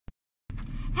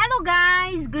Hello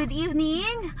guys! Good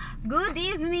evening! Good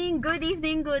evening, good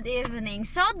evening, good evening.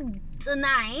 So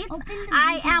tonight,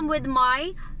 I am with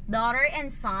my daughter and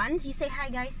son. You say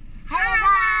hi guys. Hello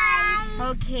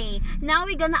guys! Okay, now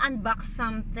we're gonna unbox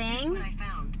something.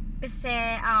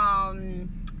 Kasi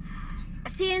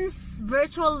since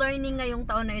virtual learning ngayong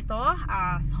taon na ito,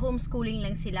 homeschooling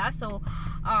lang sila. So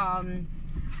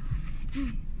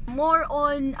more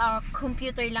on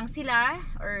computer lang sila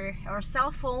or cell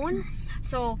phone.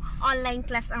 So online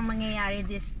class ang mangyayari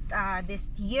this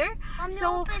year.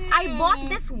 So I bought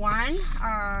this one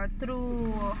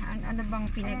through ano bang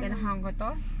pinag-anahan ko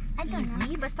to?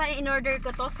 Easy. Basta in-order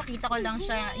ko to, sakita ko lang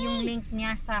siya yung link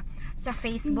niya sa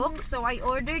Facebook. So I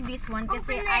ordered this one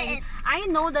kasi I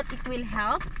know that it will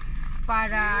help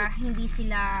para hindi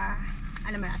sila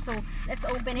alam mo na. So let's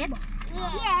open it.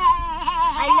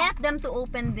 I let them to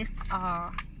open this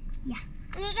Yeah.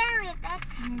 We can rip it.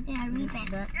 Yeah, rip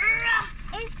it.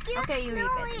 It's cute. Okay, you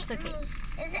rip it. It's okay.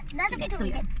 That's okay to So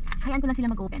rip yan. it. Hayaan ko lang sila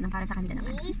mag-open ng para sa kanila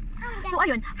naman. So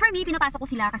ayun, for me, pinapasok ko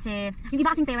sila kasi yung iba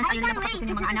kasing parents ayaw nila papasukin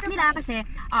yung mga anak nila kasi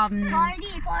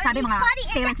sabi mga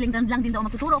parents lang din daw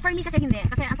magtuturo. For me kasi hindi.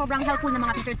 Kasi sobrang helpful ng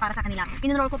mga teachers para sa kanila.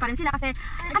 Inenroll ko pa rin sila kasi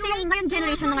yung ngayon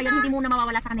generation na ngayon, hindi mo na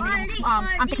mawawala sa kanila yung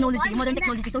ang technology, modern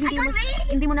technology. So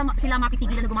hindi mo na sila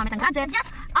mapipigilan na gumamit ng gadgets.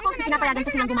 Ako kasi pinapayagan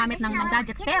ko silang gumamit ng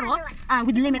gadgets pero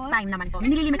with limit time naman po.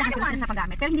 Nililimitahan ko sila sa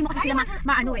paggamit. Pero hindi mo kasi sila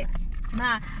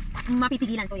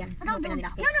mapipigilan. So yan, open na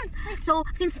nila. Okay. So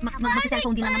since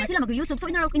mag-cellphone din lang naman sila, mag-YouTube, so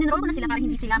in-enroll ko na sila para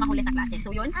hindi sila mahuli sa klase.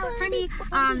 So yun, for me,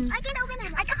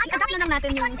 i-adapt na lang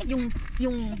natin yung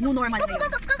new normal ngayon.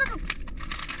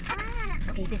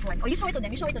 Okay, this one. Oh, you show it to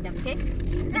them, okay?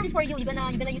 This is for you. You're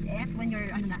gonna use it when you're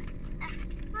ano na.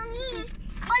 Mommy.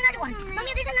 Oh, another one.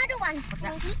 Mommy, there's another one. What's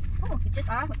that? Oh, it's just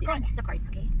what's this? It's a card,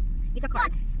 okay? It's a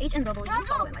card. H&W. Oh,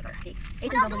 my God. Okay.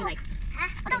 H&W Life.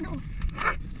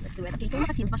 Let's do it. Okay, so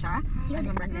nakaseal pa siya.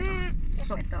 Anong brand na ito?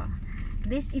 So ito.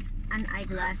 This is an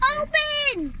eyeglasses.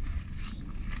 Open!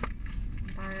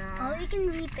 Para you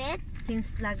can rip it.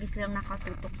 since lagi silang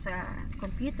nakatutok sa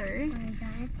computer, Oh my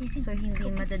God, this is so hindi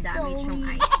madadamage yung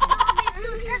eyes.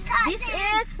 This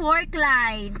is for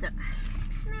Clyde.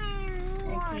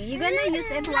 Okay, you're gonna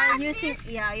use it while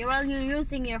you're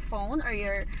using your phone or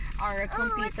your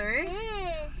computer.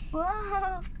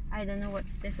 Whoa. I don't know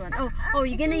what's this one. Oh,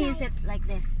 you're gonna use it like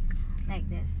this.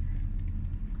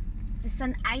 This is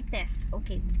an eye test.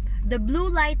 Okay. The blue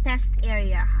light test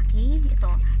area. Okay?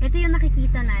 Ito yung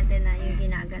nakikita natin na yung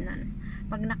ginaganon.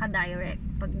 Pag naka-direct.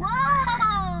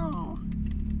 Whoa!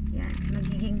 Yan.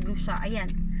 Magiging blue siya. Ayan.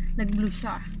 Nag-blue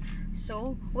siya.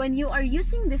 So, when you are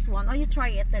using this one, you try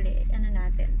it. Dali. Ano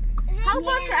natin? How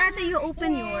about your ate? You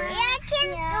open yours? Yeah, I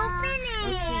can open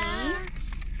it.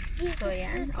 Okay. So,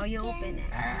 yan. You open it.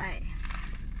 Alright.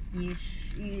 You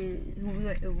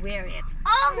wear it.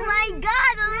 Oh my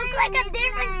God! It looks like a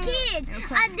different kid.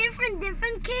 Okay. A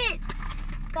different kid.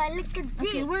 God, look at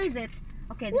this. Okay, where is it?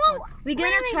 Okay, this Whoa, one. We're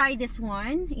gonna wait. try this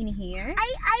one in here.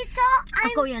 I saw.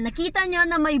 Ako yan. Nakita nyo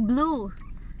na may blue.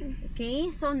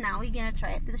 Okay, so now we're gonna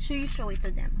try it. Show it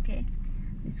to them, okay?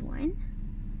 This one.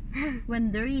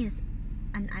 When there is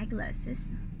an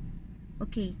eyeglasses.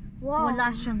 Okay, Wow.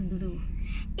 wala siyang blue.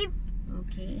 If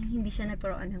Okay, hindi siya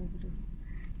nagkaroon ng blue.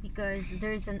 Because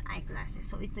there's an eyeglasses.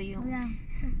 So ito yung,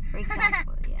 for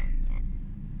example, yan.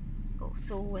 Go.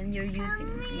 So when you're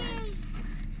using, yan.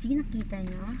 See, nakita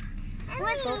nyo?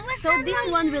 So this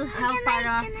one will help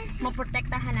para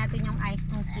maprotektahan natin yung eyes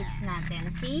ng kids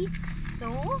natin. Okay? So,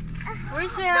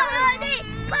 where's the...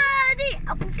 Buddy!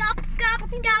 Opening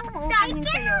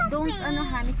sa'yo. Don't,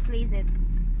 misplace it.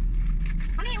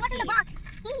 Mommy, what's in the box?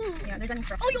 Yeah, there's an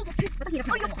instruction. Oh, yo. Ba't ang hirap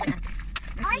na ito natin?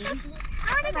 I want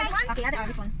to try one. Okay,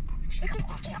 this one.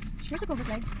 Where's the cover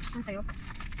slide? Ano sa'yo?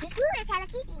 This one is Hello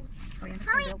Kitty. Oh, yan.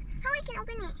 How I can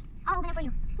open it? I'll open it for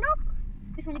you. No.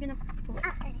 This one you're gonna pull.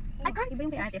 I can't. Iba yung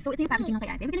kay ate. So, ito yung packaging ng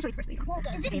kay ate. We're gonna show it first. Wait. Okay,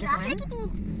 Okay, this is this Hello one. Kitty.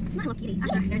 It's not Hello Kitty.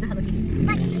 There's a Hello Kitty.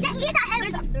 But here's a Hello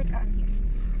Kitty. There's here.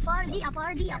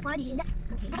 Party.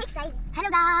 Okay. I'm excited. Hello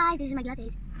guys, this is my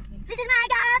glasses. Okay. This is my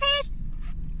glasses.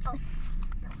 Oh.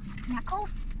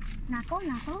 Nako.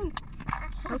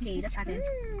 Okay, that's ate's.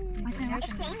 It's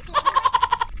same thing.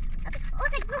 Okay. Oh,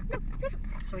 look.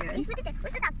 So, yun. Let's put it there.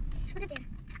 Where's the dog? Let's put it there.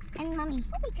 And mommy.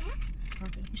 Oh my God.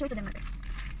 Okay. Show it to them ate.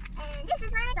 And this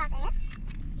is my glasses.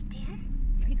 It's there.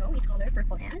 There you go. It's color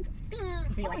purple and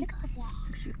Pink. Do you Oh like my it? God,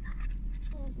 yeah. shoot.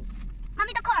 Easy.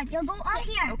 Mommy, the card. It'll go all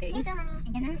here. Okay. Later, mommy.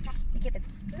 And then You keep it.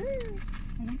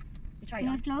 You try it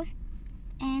on. nose close.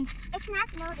 And it's not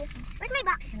no different. Where's my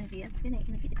box? Can I see it? Can I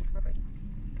fit it properly?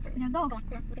 Now go. Go on,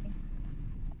 look at me.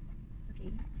 Okay.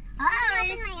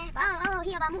 Oh,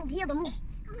 here, move. Oh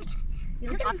my God. It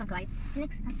looks awesome, Clyde. It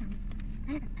looks awesome.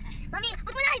 Mommy,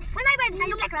 but when I wear this, I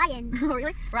look like Ryan.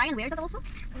 Really? Ryan wear that also?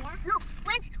 Yeah. Look,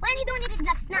 when he don't need his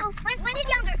glasses. No, when he's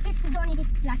younger, he don't need his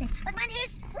glasses. But when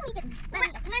his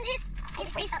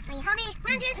face, mommy,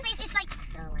 when his face is like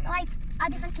a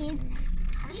different kid,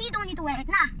 he don't need to wear it.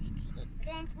 Nah.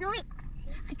 No wait.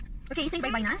 Okay, say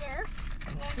bye-bye na.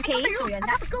 Okay, Papa, so look, yeah,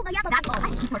 Papa, go, Papa. that's all.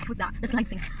 I'm sorry, what's that? That's Clyde's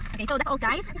thing. Okay, so that's all,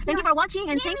 guys. Thank you for watching,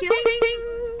 and thank you.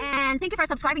 And thank you for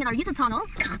subscribing in our YouTube channel.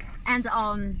 And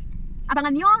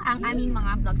abangan nyo ang aming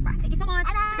mga vlogs pa. Thank you so much.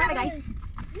 Bye-bye, guys.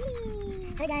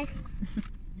 Hi guys.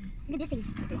 Look at this thing.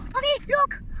 Okay,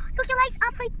 look! Look, your light's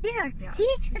up right there. Yeah.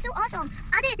 See? That's so awesome.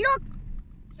 Ade, look!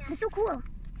 That's so cool.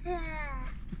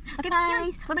 Okay,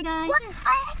 guys. Bye-bye, guys. What?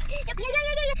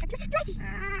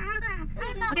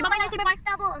 Okay, bye-bye, guys. Say bye-bye.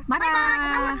 Double. Bye-bye.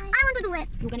 I want to do it.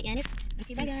 You're gonna end it?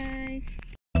 Okay, bye, guys.